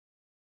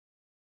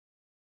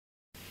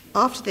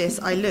After this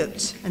I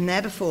looked, and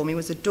there before me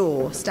was a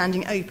door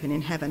standing open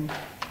in heaven.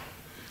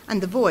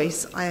 And the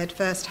voice I had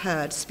first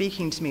heard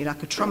speaking to me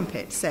like a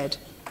trumpet said,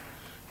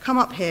 "Come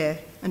up here,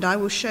 and I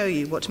will show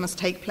you what must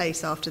take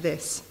place after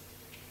this."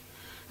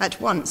 At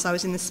once I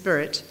was in the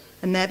Spirit,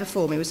 and there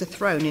before me was a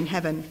throne in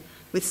heaven,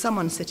 with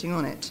someone sitting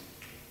on it.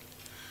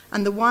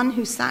 And the one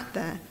who sat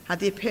there had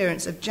the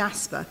appearance of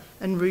jasper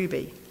and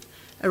ruby.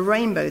 A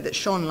rainbow that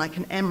shone like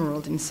an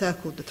emerald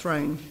encircled the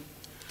throne.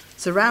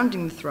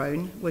 Surrounding the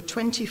throne were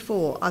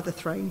 24 other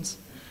thrones,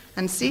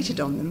 and seated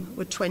on them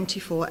were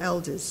 24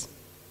 elders.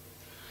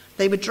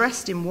 They were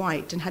dressed in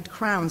white and had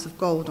crowns of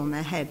gold on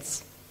their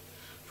heads.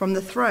 From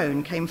the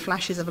throne came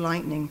flashes of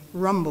lightning,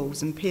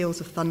 rumbles and peals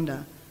of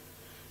thunder.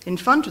 In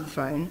front of the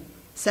throne,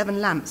 7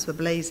 lamps were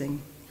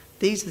blazing.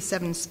 These were the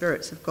 7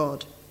 spirits of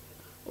God.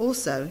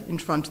 Also, in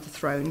front of the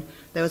throne,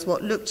 there was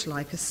what looked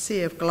like a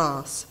sea of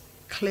glass,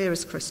 clear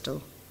as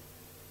crystal.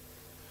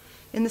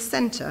 In the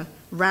centre,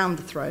 round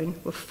the throne,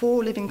 were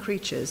 4 living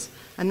creatures,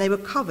 and they were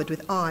covered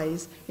with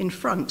eyes in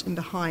front and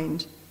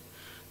behind.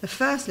 The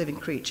first living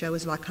creature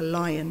was like a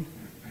lion.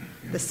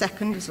 The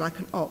second was like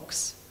an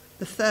ox.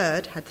 The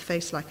third had the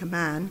face like a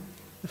man.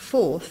 The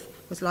fourth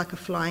was like a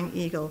flying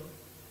eagle.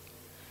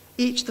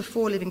 Each of the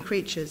 4 living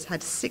creatures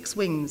had 6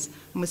 wings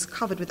and was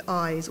covered with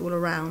eyes all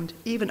around,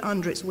 even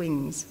under its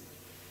wings.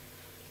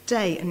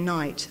 Day and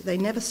night they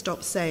never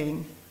stopped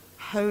saying,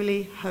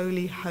 "Holy,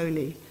 holy,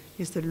 holy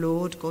is the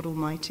Lord God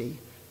Almighty,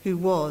 who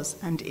was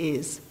and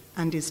is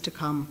to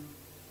come."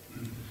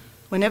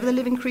 Whenever the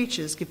living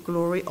creatures give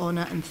glory,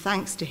 honour and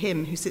thanks to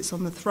him who sits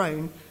on the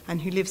throne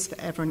and who lives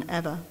forever and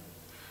ever,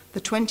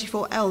 the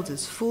 24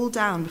 elders fall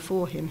down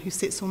before him who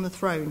sits on the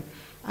throne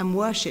and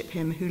worship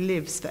him who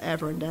lives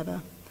forever and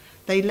ever.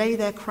 They lay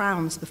their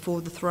crowns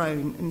before the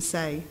throne and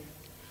say,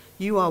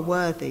 "You are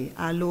worthy,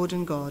 our Lord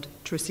and God,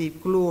 to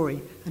receive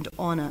glory and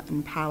honour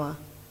and power.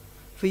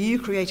 For you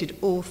created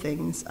all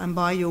things, and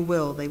by your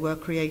will they were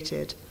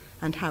created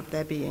and have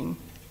their being."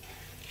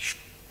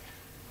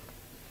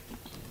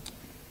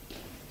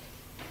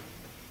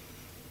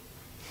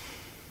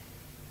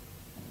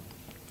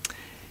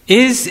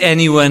 Is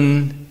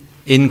anyone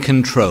in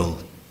control?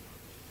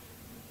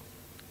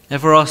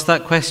 Ever asked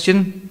that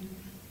question?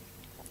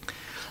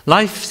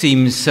 Life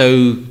seems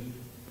so,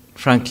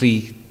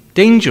 frankly,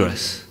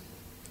 dangerous.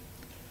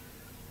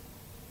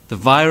 The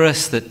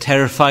virus that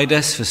terrified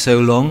us for so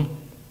long,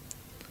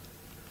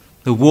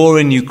 the war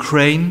in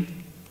Ukraine,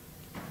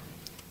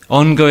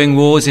 ongoing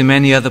wars in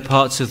many other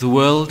parts of the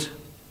world,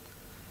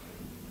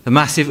 the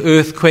massive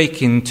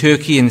earthquake in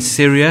Turkey and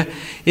Syria.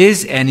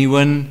 Is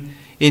anyone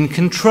in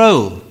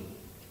control?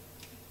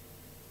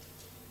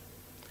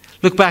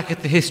 Look back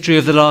at the history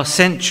of the last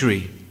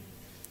century.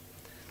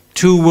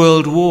 2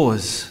 world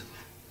wars,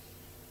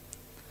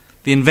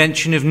 the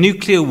invention of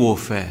nuclear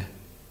warfare,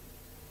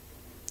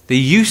 the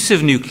use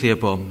of nuclear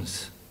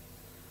bombs,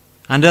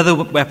 and other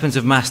weapons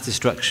of mass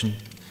destruction.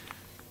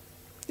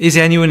 Is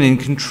anyone in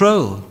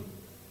control?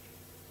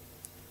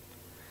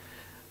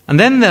 And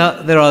then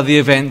there are the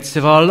events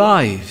of our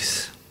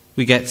lives.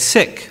 We get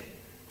sick.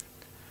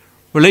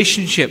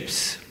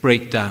 Relationships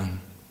break down.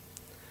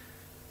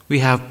 We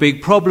have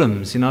big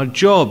problems in our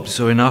jobs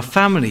or in our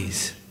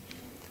families.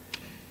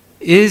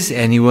 Is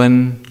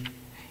anyone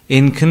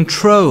in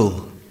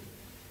control?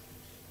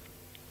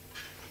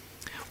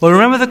 Well,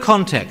 remember the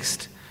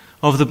context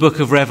of the book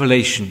of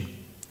Revelation.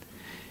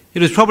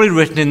 It was probably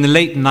written in the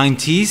late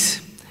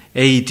 90s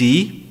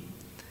AD.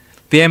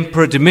 The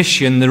Emperor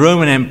Domitian, the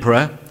Roman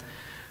emperor,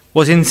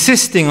 was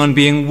insisting on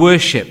being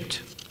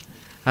worshipped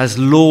as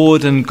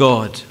Lord and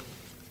God.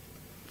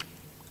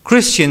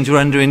 Christians were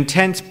under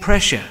intense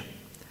pressure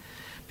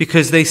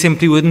because they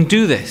simply wouldn't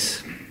do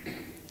this.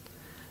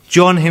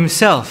 John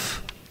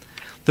himself,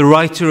 the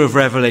writer of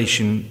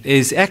Revelation,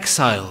 is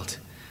exiled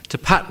to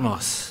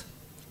Patmos.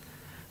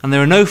 And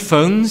there are no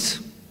phones.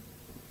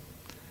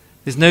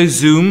 There's no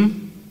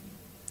Zoom.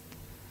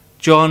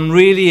 John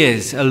really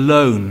is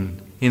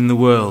alone in the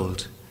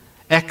world,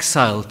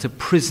 exiled to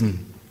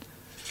prison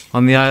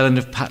on the island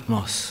of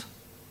Patmos.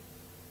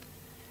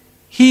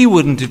 He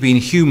wouldn't have been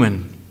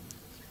human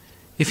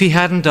if he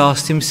hadn't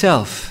asked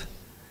himself,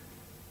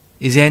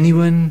 is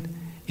anyone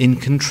in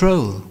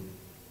control?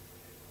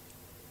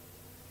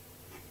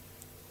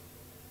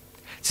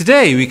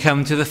 Today we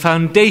come to the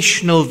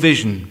foundational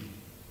vision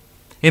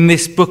in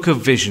this book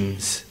of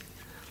visions,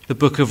 the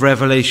book of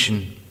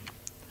Revelation.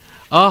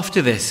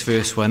 After this,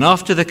 verse 1,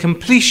 after the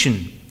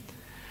completion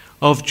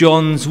of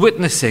John's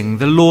witnessing,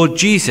 the Lord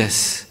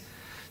Jesus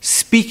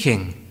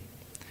speaking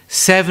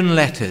 7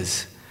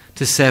 letters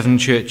to 7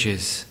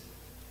 churches.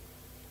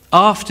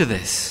 After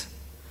this,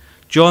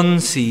 John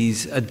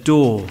sees a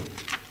door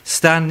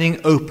standing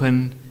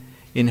open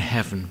in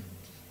heaven.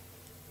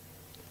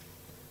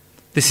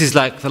 This is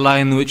like the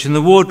Lion, the Witch, and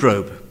the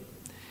Wardrobe.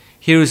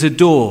 Here is a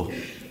door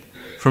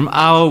from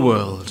our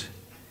world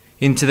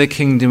into the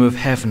kingdom of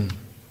heaven,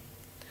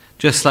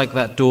 just like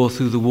that door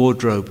through the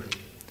wardrobe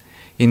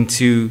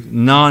into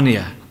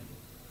Narnia.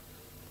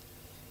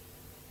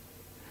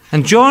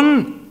 And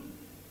John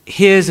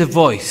hears a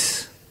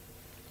voice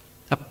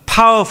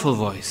powerful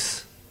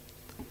voice,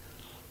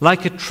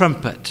 like a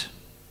trumpet.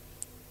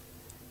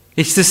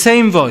 It's the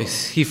same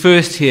voice he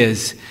first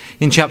hears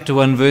in chapter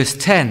 1, verse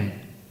 10.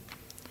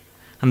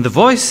 And the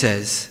voice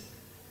says,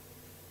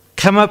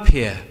 "Come up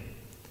here,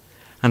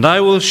 and I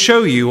will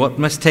show you what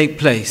must take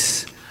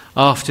place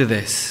after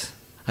this."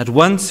 At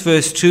once,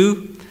 verse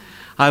 2,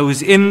 "I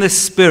was in the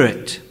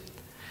Spirit,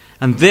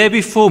 and there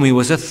before me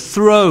was a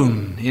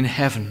throne in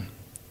heaven,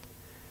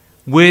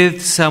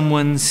 with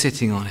someone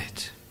sitting on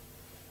it."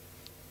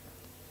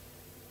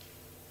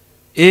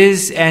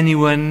 Is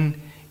anyone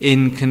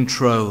in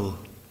control?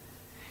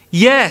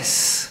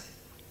 Yes!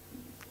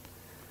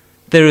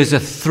 There is a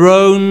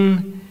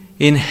throne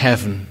in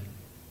heaven,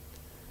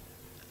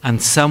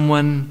 and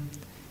someone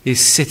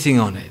is sitting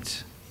on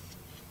it.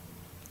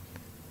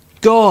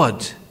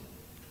 God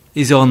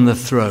is on the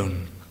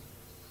throne.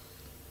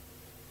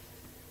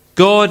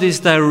 God is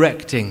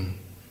directing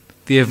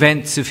the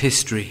events of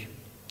history.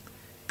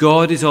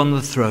 God is on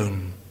the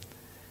throne.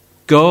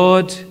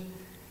 God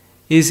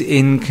is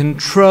in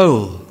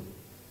control.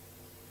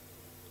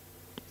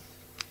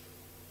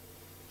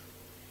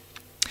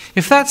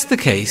 If that's the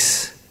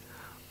case,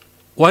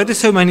 why do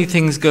so many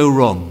things go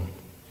wrong?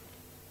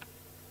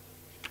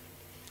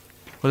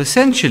 Well,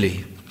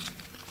 essentially,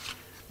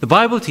 the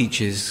Bible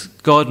teaches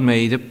God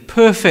made a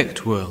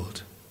perfect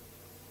world.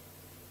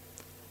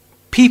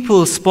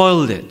 People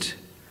spoiled it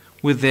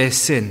with their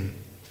sin.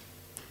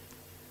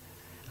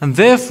 And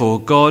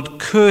therefore, God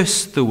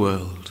cursed the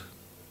world.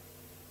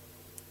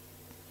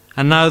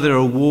 And now there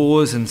are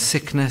wars and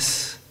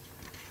sickness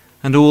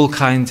and all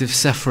kinds of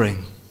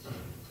suffering.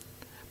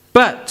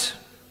 But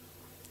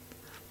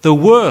the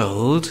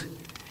world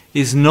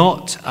is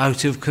not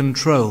out of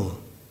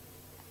control.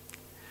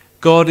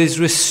 God is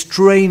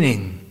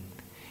restraining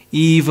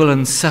evil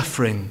and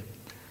suffering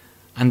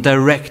and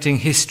directing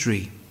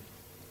history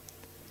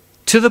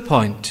to the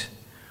point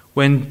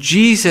when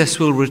Jesus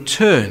will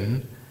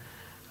return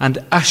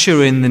and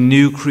usher in the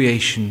new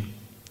creation,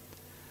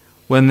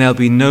 when there'll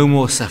be no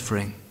more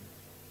suffering.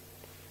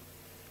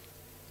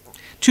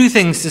 Two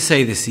things to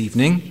say this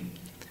evening: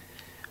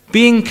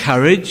 be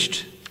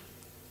encouraged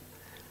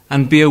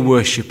and be a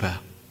worshipper.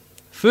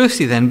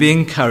 Firstly then, be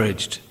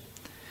encouraged.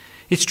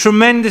 It's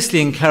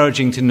tremendously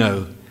encouraging to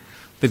know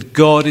that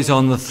God is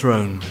on the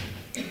throne.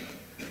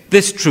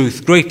 This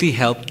truth greatly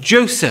helped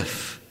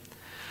Joseph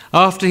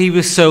after he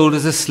was sold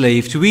as a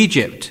slave to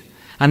Egypt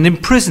and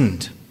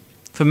imprisoned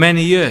for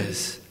many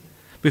years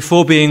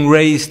before being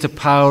raised to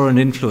power and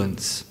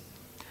influence.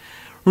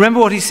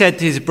 Remember what he said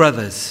to his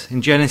brothers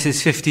in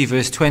Genesis 50,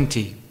 verse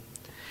 20.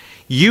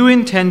 "You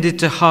intended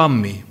to harm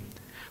me,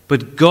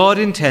 but God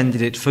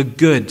intended it for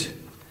good,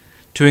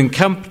 to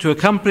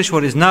accomplish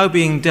what is now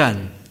being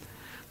done,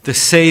 the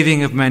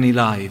saving of many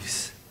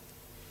lives."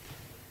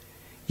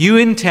 You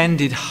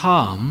intended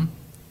harm,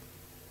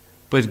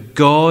 but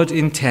God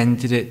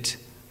intended it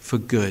for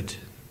good.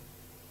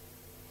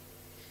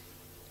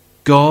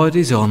 God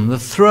is on the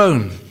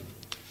throne.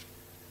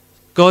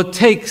 God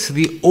takes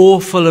the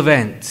awful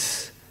events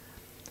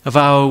of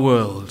our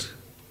world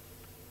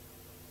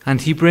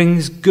and he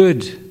brings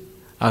good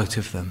out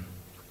of them.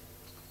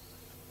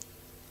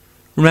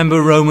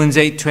 Remember Romans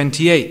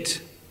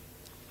 8:28.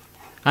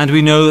 "And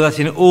we know that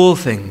in all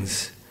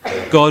things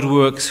God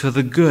works for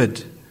the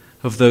good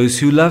of those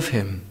who love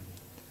him,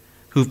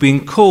 who've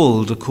been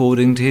called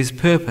according to his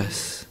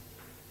purpose."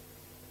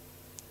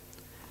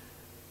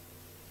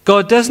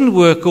 God doesn't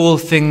work all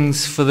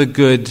things for the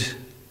good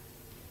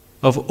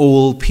of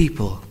all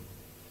people.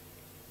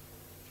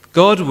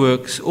 God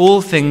works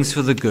all things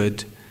for the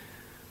good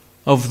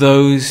of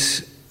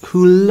those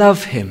who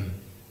love him.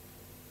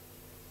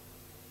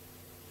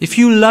 If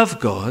you love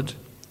God,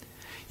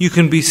 you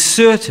can be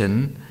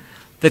certain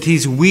that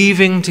he's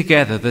weaving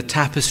together the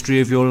tapestry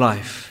of your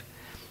life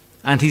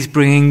and he's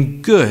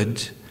bringing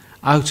good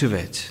out of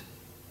it.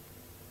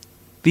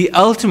 The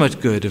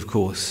ultimate good, of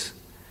course,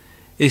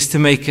 is to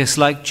make us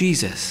like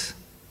Jesus.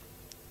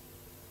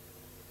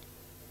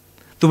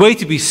 The way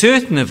to be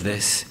certain of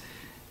this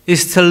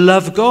is to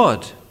love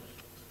God,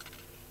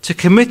 to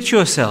commit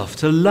yourself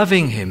to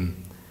loving him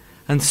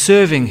and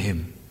serving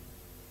him.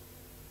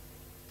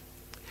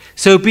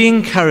 So be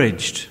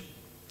encouraged.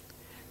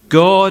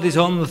 God is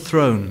on the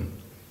throne.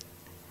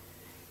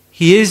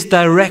 He is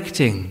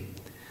directing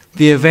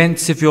the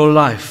events of your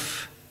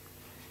life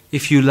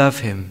if you love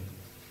him.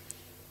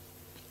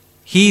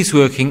 He's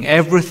working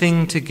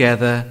everything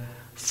together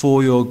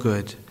for your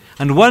good.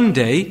 And one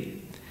day,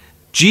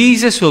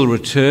 Jesus will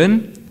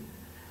return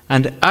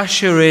and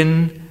usher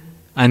in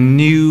a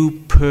new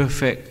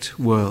perfect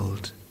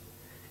world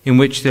in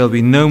which there'll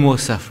be no more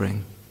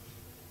suffering.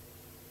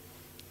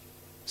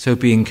 So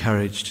be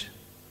encouraged.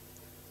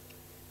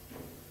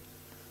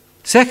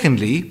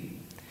 Secondly,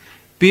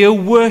 be a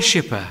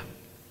worshipper.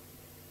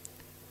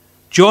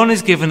 John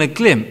is given a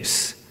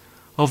glimpse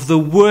of the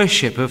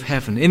worship of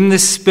heaven in the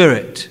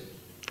Spirit.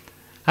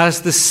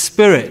 As the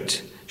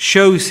Spirit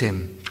shows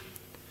him,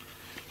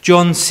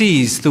 John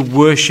sees the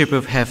worship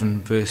of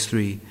heaven, verse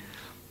 3,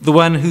 the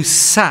one who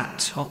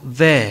sat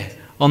there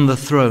on the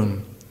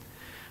throne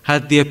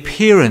had the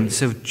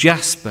appearance of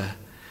jasper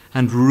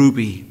and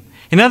ruby.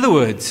 In other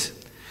words,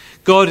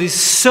 God is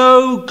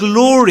so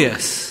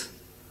glorious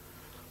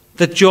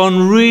that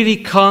John really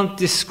can't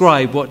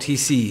describe what he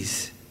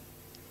sees.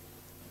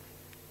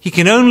 He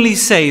can only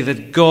say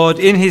that God,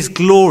 in his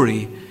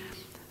glory,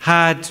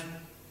 had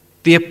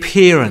the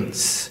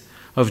appearance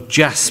of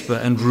jasper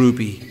and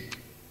ruby.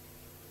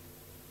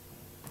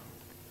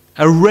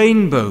 A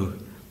rainbow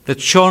that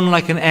shone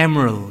like an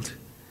emerald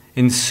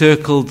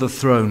encircled the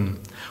throne.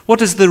 What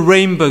does the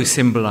rainbow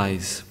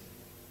symbolize?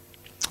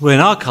 Well, in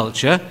our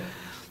culture,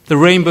 the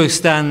rainbow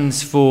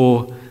stands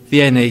for the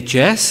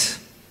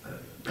NHS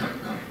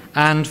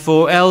and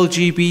for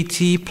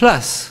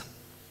LGBT+.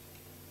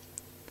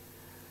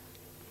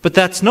 But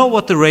that's not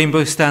what the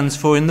rainbow stands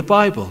for in the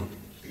Bible.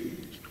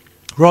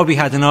 Robbie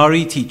had an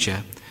RE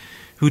teacher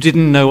who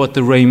didn't know what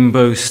the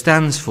rainbow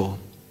stands for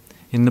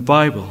in the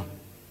Bible.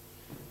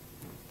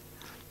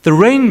 The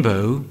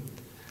rainbow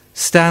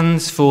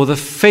stands for the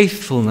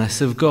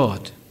faithfulness of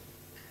God.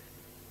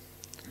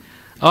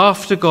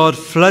 After God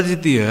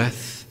flooded the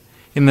earth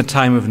in the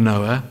time of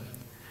Noah,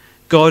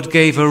 God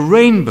gave a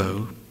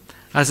rainbow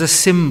as a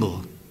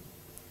symbol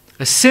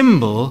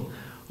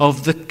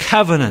of the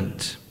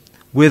covenant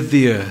with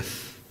the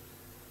earth,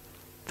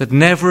 that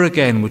never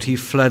again would he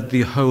flood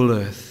the whole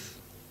earth.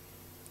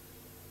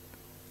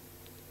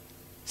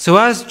 So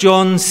as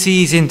John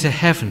sees into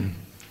heaven,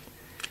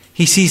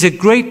 he sees a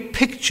great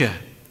picture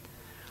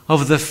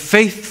of the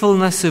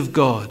faithfulness of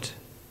God.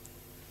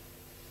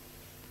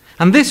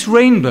 And this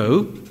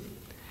rainbow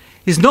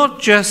is not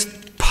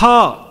just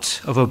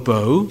part of a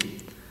bow,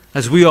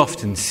 as we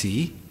often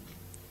see.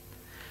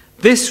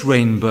 This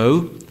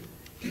rainbow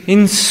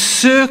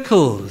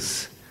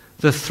encircles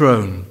the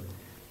throne.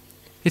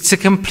 It's a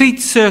complete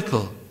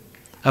circle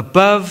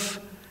above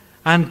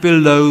and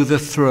below the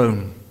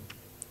throne.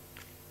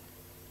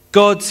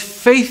 God's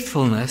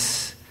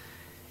faithfulness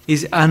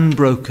is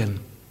unbroken.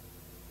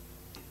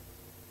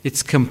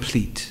 It's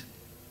complete.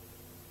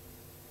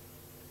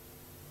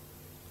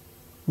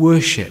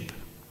 Worship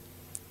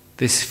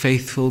this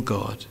faithful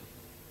God.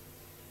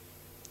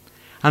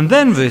 And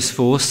then verse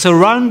 4,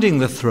 surrounding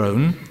the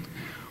throne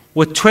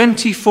were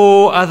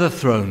 24 other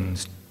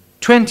thrones.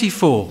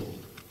 24.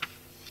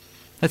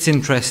 That's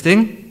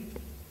interesting.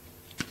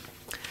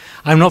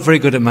 I'm not very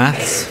good at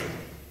maths,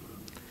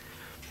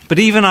 but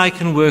even I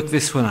can work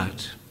this one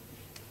out.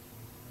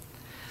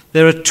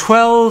 There are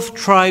 12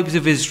 tribes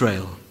of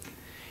Israel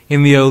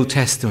in the Old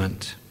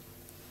Testament,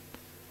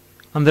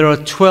 and there are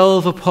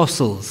 12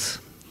 apostles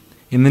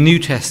in the New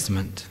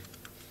Testament.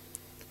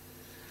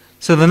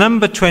 So the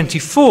number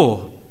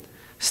 24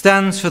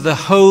 stands for the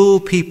whole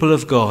people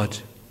of God,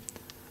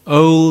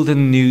 Old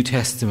and New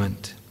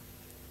Testament.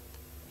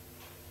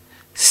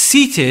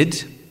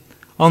 Seated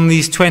on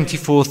these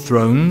 24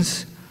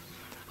 thrones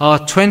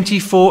are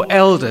 24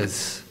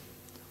 elders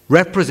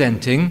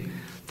representing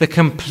the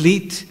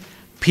complete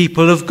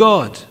people of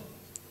God.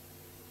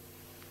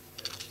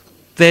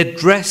 They're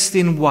dressed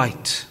in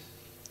white.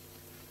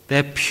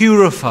 They're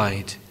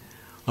purified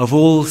of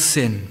all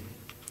sin.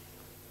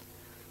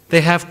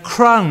 They have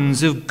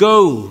crowns of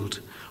gold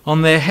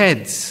on their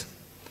heads.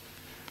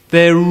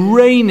 They're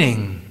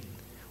reigning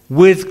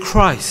with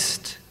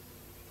Christ.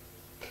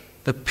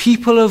 The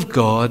people of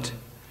God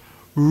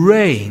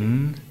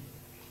reign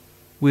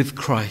with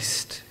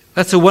Christ.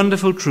 That's a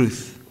wonderful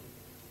truth.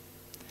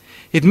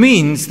 It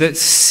means that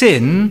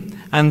sin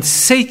and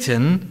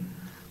Satan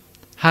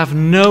have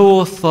no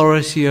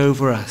authority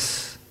over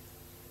us.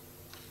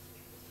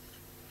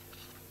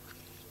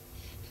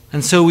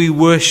 And so we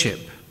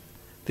worship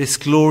this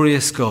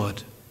glorious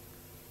God.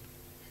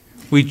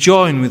 We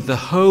join with the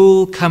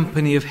whole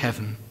company of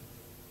heaven.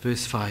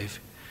 Verse 5.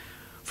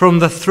 From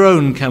the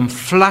throne come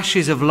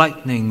flashes of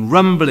lightning,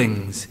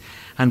 rumblings,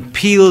 and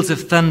peals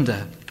of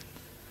thunder.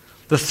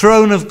 The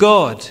throne of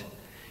God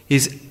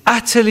is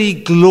utterly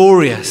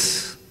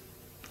glorious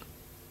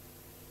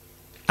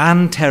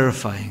and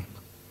terrifying.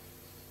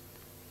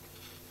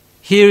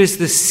 Here is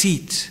the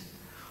seat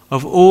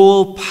of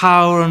all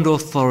power and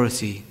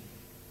authority.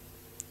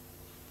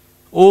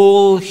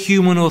 All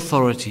human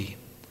authority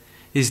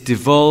is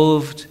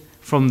devolved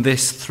from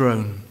this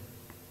throne.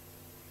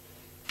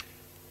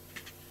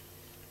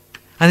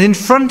 And in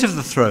front of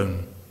the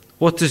throne,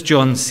 what does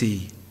John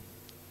see?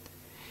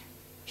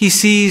 He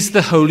sees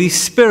the Holy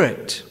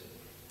Spirit,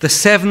 the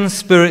seven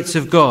spirits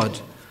of God,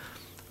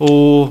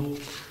 or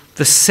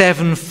the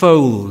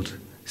sevenfold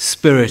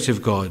Spirit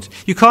of God.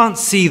 You can't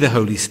see the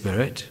Holy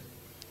Spirit.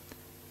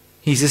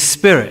 He's a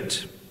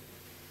spirit.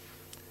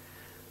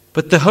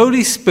 But the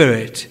Holy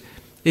Spirit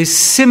is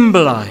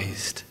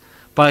symbolized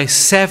by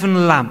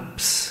 7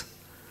 lamps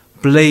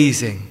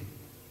blazing.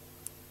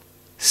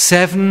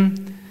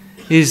 7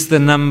 is the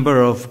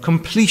number of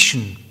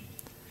completion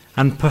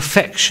and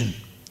perfection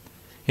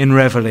in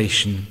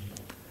Revelation.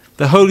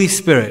 The Holy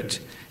Spirit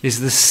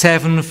is the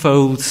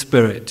sevenfold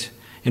Spirit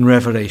in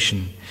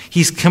Revelation.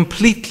 He's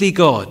completely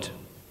God,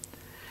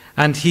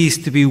 and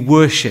he's to be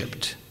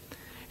worshipped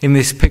in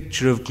this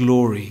picture of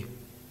glory.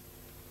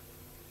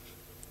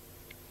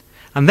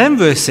 And then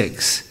verse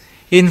 6,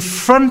 in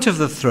front of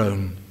the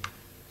throne,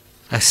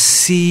 a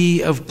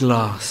sea of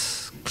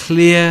glass,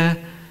 clear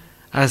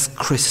as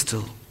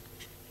crystal.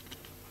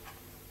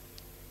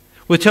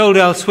 We're told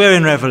elsewhere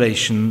in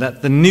Revelation that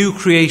in the new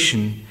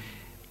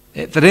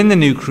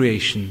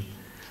creation,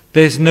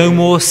 there's no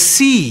more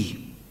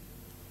sea.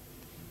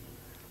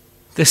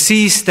 The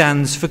sea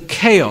stands for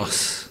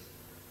chaos.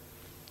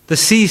 The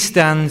sea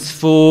stands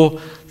for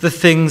the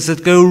things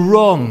that go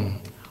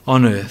wrong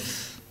on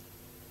earth.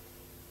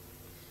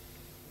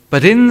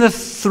 But in the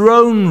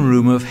throne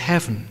room of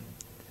heaven,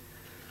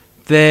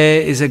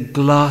 there is a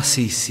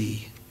glassy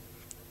sea,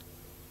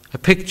 a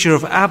picture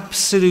of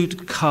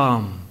absolute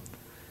calm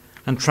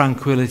and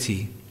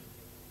tranquility.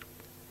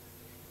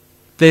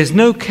 There's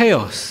no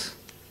chaos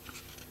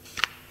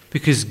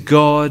because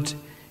God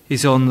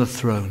is on the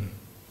throne.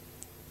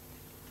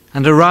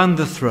 And around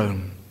the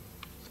throne,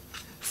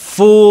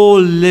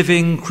 4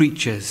 living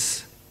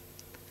creatures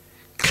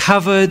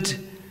covered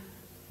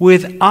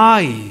with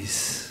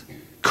eyes,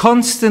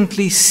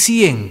 constantly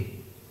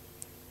seeing,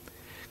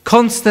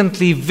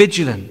 constantly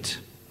vigilant,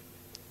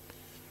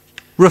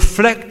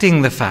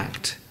 reflecting the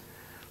fact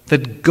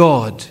that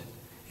God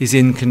is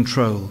in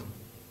control.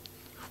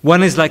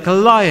 One is like a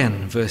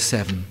lion, verse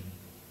 7.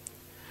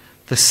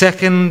 The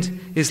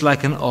second is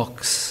like an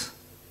ox.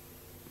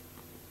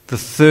 The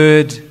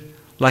third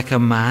like a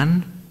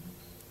man.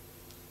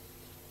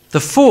 The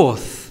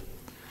fourth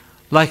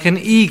like an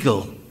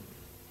eagle.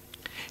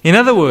 In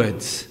other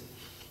words,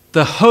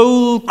 the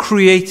whole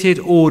created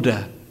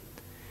order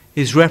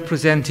is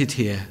represented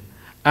here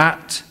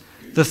at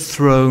the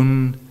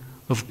throne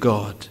of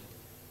God.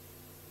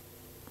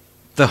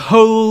 The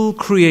whole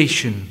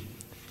creation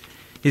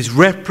is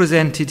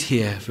represented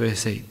here,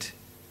 verse 8,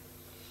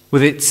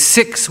 with its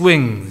 6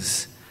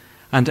 wings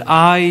and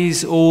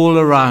eyes all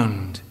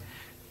around,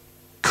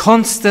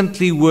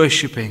 constantly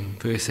worshipping,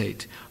 verse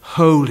 8,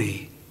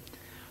 holy,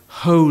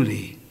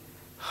 holy,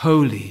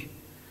 holy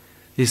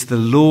is the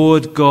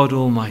Lord God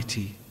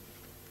Almighty,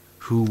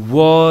 who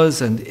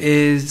was and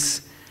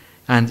is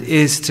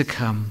to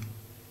come.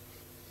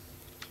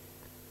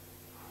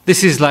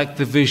 This is like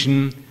the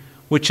vision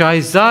which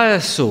Isaiah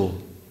saw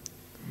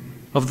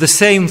of the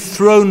same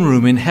throne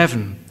room in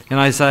heaven in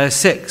Isaiah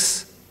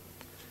 6.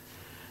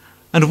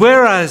 And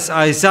whereas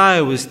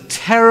Isaiah was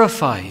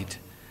terrified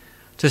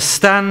to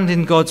stand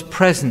in God's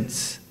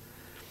presence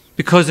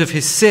because of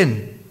his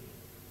sin,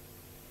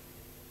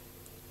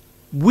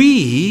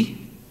 we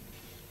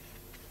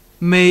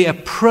may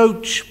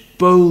approach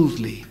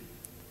boldly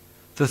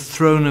the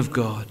throne of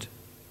God.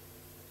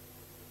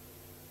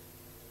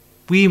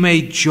 We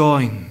may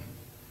join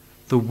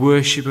the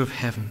worship of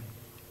heaven.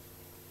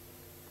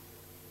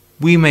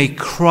 We may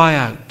cry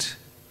out,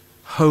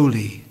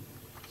 holy,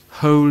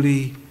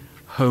 holy,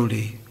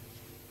 holy.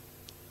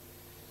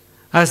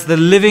 As the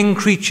living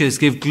creatures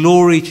give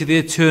glory to the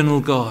eternal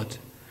God,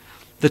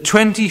 the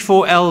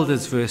 24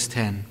 elders, verse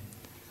 10,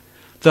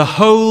 the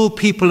whole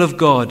people of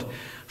God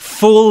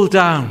fall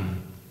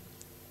down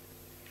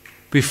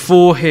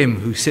before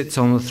him who sits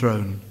on the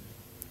throne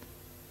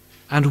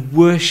and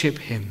worship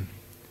him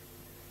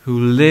who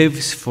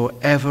lives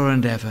forever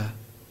and ever.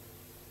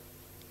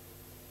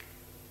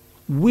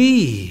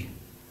 We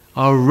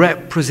are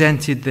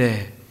represented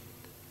there.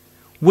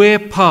 We're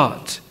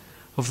part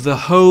of the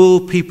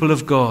whole people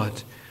of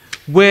God.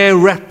 We're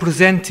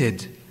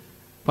represented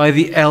by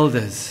the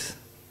elders.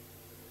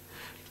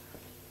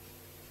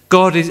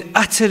 God is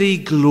utterly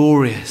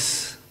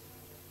glorious.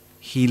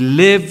 He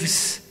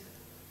lives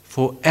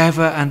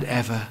forever and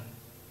ever.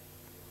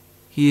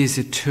 He is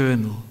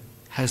eternal,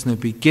 has no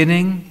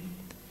beginning,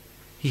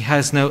 he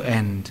has no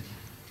end.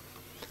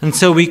 And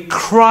so we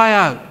cry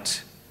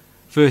out,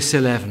 verse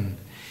 11,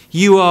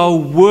 you are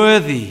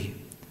worthy,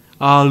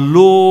 our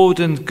Lord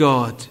and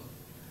God,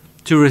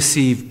 to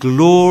receive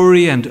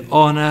glory and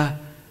honor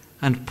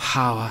and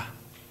power.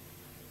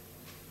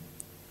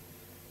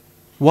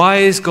 Why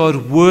is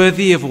God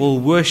worthy of all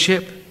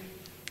worship?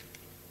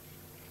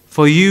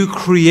 For you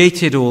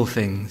created all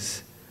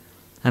things,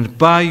 and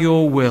by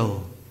your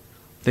will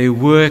they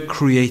were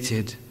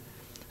created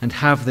and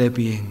have their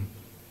being.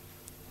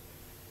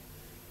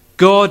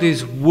 God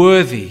is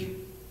worthy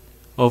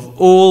of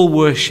all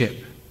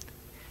worship.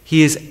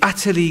 He is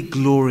utterly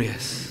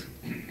glorious.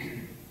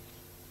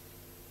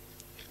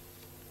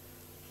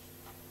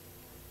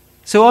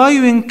 So are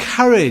you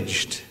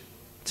encouraged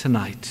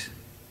tonight?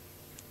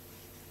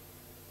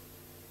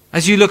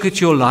 As you look at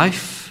your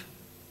life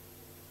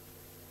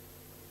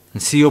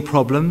and see your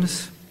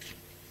problems,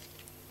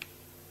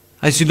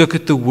 as you look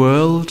at the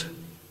world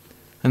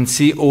and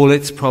see all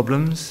its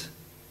problems,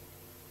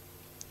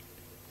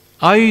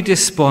 are you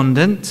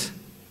despondent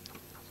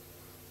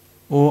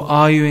or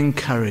are you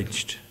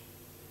encouraged?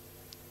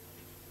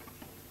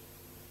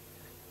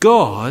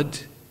 God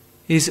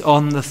is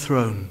on the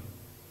throne.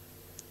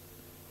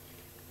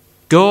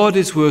 God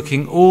is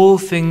working all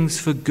things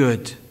for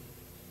good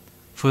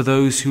for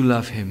those who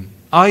love him.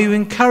 Are you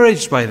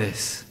encouraged by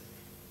this?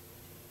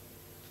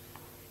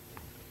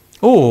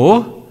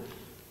 Or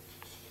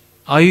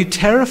Are you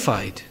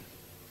terrified?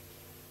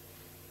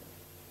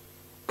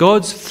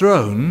 God's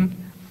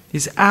throne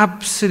is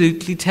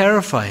absolutely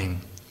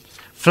terrifying.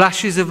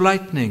 Flashes of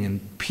lightning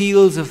and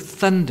peals of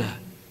thunder.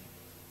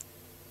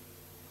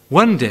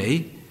 One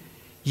day,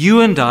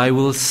 you and I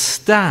will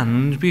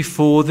stand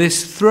before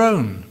this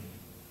throne.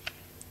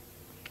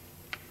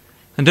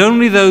 And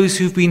only those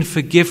who've been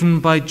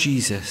forgiven by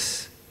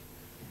Jesus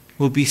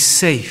will be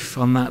safe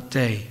on that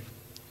day.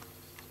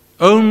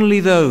 Only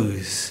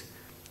those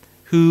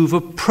who've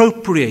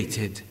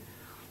appropriated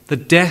the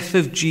death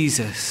of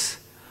Jesus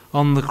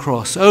on the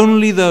cross,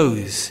 only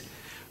those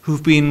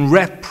who've been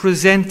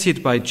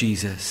represented by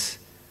Jesus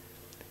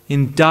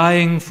in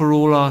dying for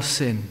all our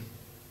sin,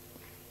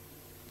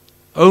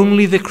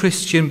 only the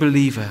Christian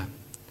believer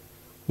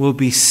will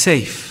be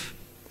safe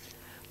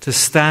to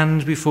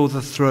stand before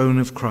the throne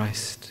of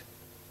Christ.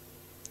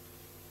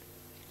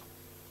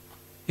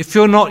 If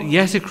you're not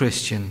yet a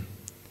Christian,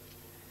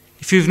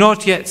 if you've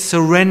not yet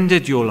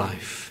surrendered your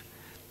life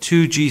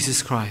to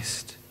Jesus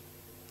Christ,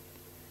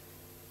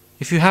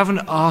 if you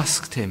haven't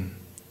asked him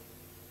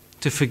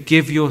to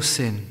forgive your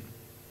sin,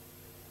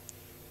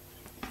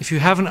 if you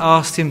haven't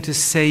asked him to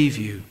save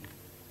you,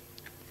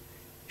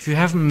 if you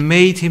haven't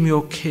made him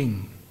your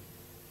king,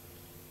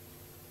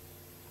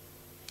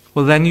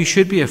 well, then you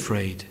should be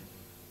afraid.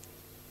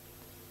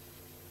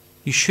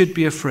 You should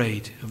be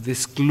afraid of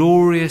this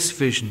glorious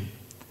vision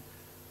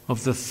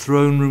of the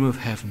throne room of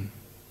heaven.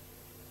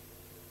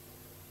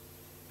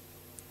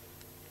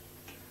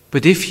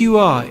 But if you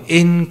are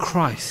in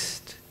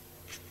Christ,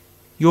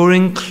 you're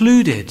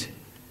included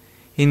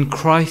in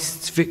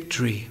Christ's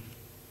victory.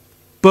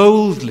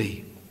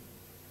 Boldly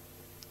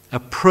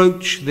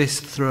approach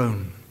this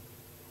throne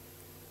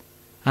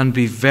and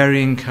be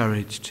very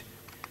encouraged.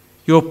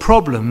 Your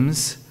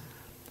problems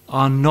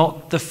are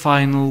not the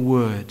final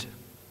word.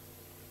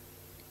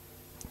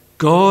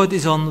 God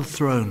is on the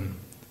throne,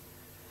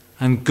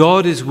 and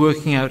God is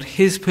working out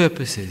his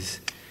purposes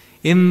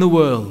in the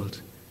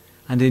world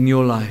and in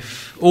your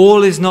life.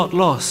 All is not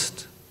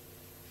lost.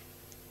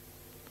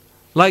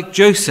 Like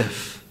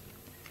Joseph,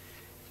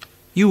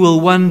 you will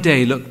one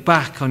day look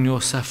back on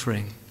your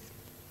suffering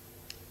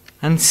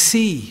and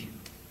see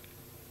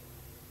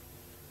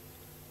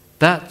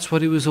that's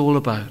what it was all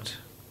about.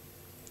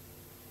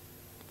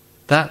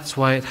 That's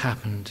why it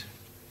happened.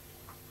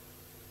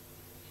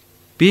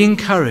 Be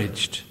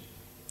encouraged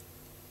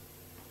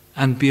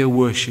and be a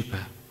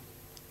worshipper.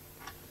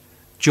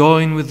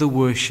 Join with the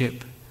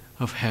worship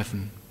of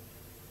heaven.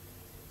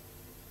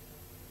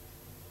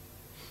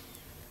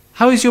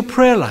 How is your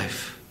prayer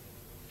life?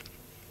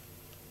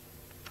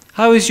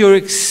 How is your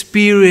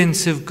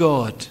experience of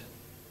God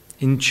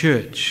in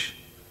church?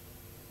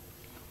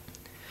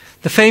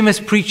 The famous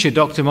preacher,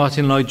 Dr.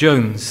 Martin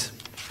Lloyd-Jones,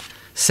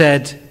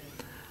 said,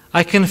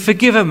 "I can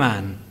forgive a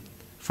man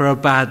for a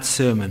bad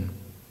sermon.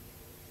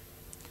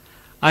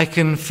 I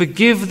can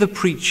forgive the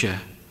preacher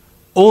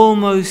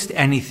almost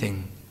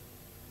anything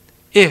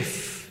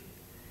if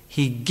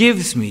he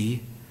gives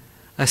me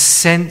a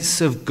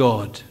sense of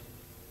God.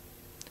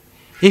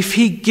 If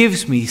he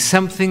gives me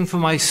something for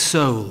my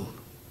soul.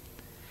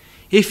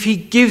 If he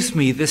gives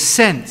me the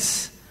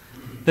sense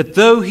that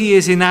though he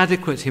is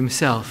inadequate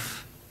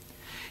himself,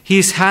 he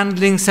is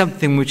handling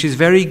something which is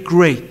very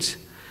great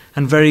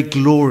and very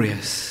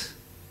glorious.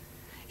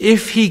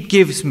 If he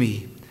gives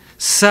me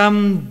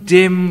some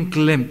dim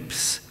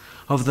glimpse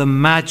of the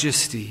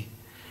majesty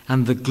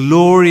and the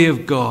glory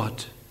of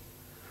God,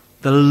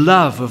 the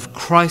love of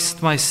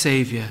Christ my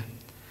Saviour,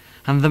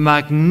 and the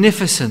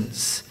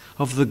magnificence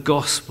of the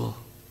gospel,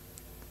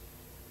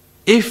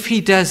 if he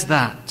does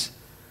that,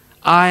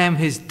 I am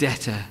his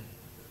debtor,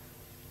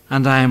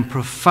 and I am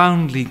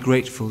profoundly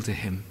grateful to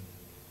him."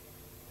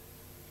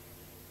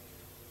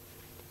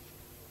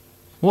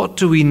 What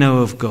do we know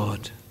of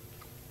God?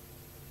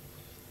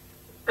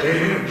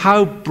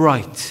 How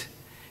bright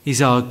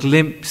is our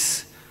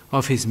glimpse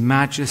of his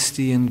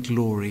majesty and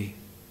glory?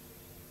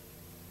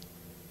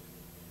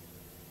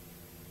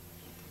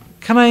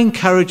 Can I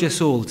encourage us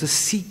all to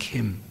seek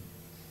him,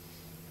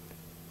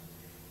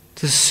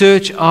 to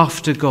search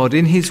after God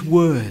in his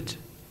word,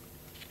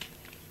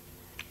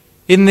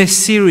 in this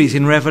series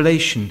in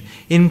Revelation,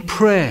 in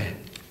prayer,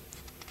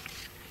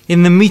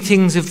 in the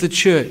meetings of the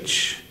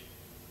church?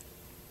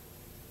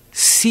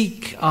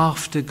 Seek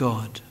after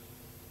God.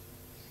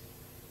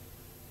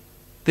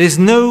 There's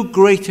no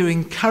greater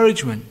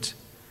encouragement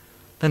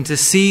than to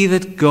see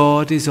that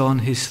God is on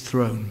his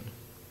throne.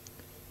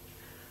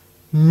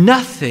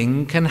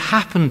 Nothing can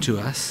happen to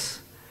us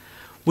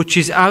which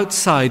is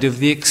outside of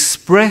the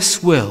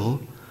express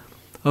will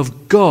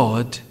of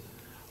God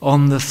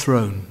on the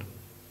throne.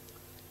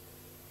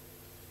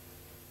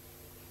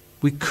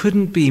 We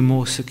couldn't be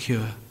more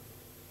secure.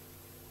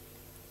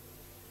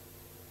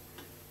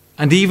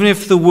 And even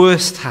if the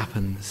worst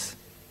happens,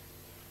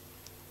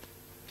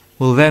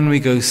 well, then we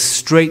go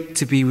straight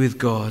to be with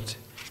God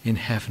in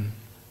heaven.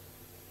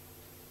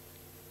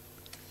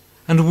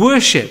 And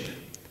worship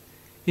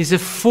is a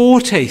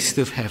foretaste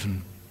of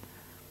heaven.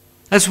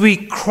 As we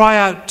cry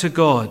out to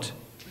God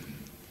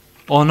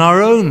on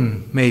our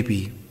own,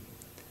 maybe,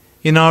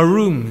 in our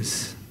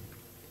rooms,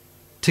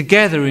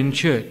 together in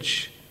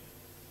church,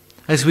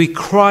 as we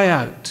cry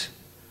out,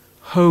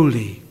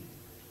 "Holy,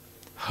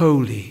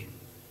 holy,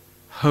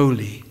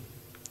 holy."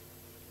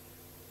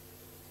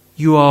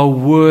 You are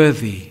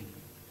worthy,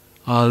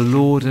 our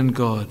Lord and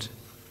God.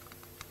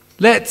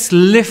 Let's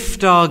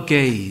lift our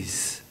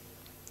gaze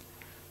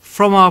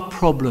from our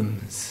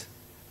problems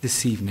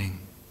this evening.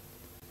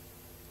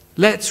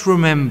 Let's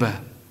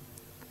remember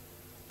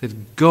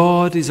that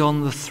God is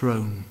on the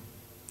throne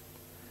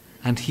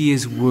and he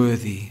is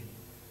worthy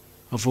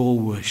of all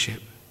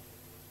worship.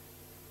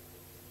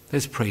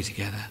 Let's pray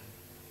together.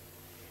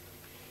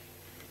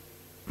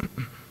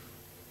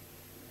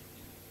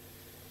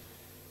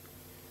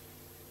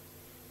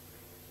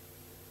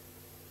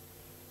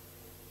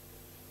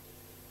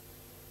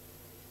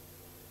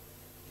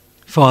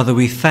 Father,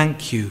 we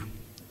thank you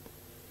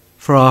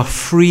for our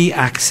free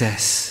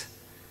access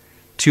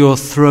to your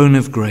throne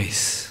of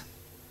grace.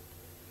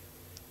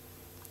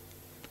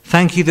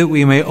 Thank you that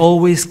we may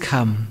always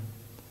come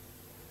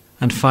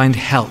and find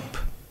help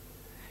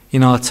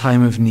in our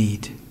time of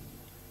need.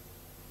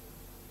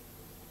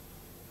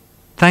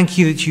 Thank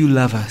you that you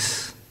love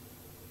us.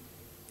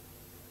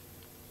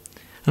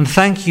 And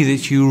thank you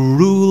that you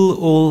rule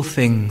all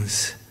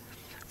things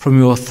from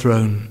your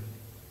throne.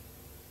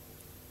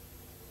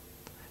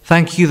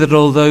 Thank you that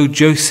although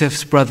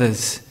Joseph's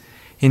brothers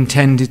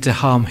intended to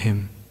harm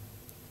him,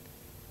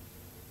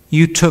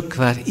 you took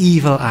that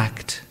evil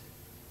act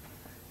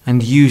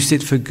and used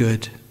it for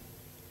good.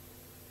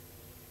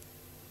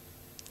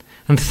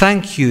 And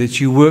thank you that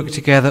you work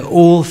together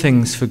all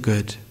things for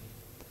good,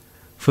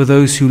 for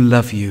those who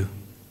love you,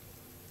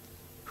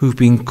 who've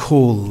been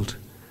called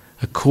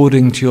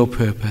according to your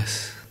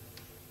purpose.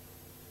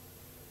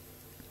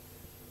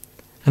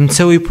 And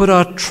so we put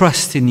our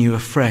trust in you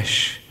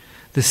afresh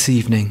this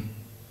evening.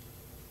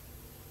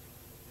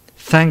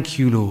 Thank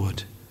you,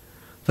 Lord,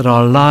 that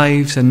our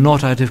lives are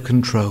not out of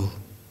control.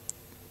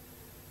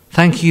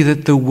 Thank you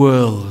that the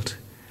world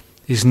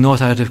is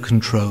not out of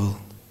control.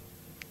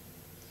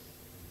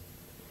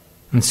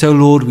 And so,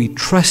 Lord, we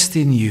trust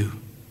in you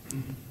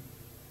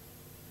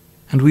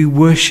and we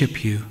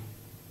worship you.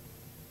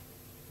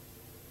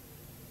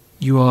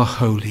 You are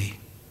holy.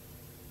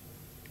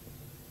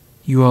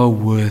 You are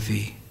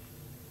worthy.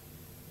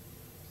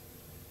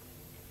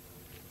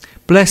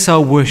 Bless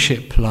our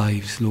worship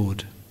lives,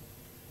 Lord,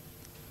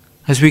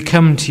 as we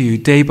come to you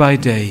day by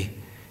day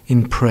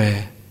in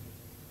prayer,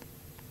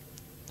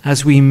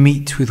 as we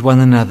meet with one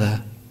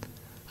another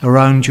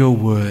around your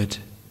word.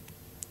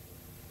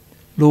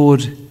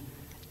 Lord,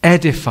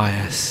 edify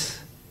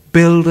us,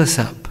 build us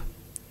up,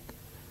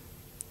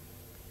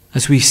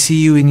 as we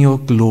see you in your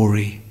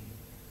glory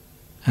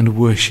and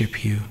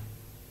worship you.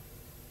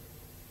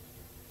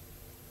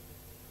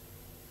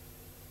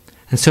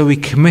 And so we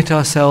commit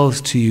ourselves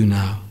to you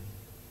now.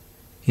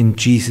 In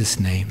Jesus'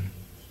 name,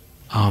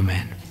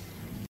 amen.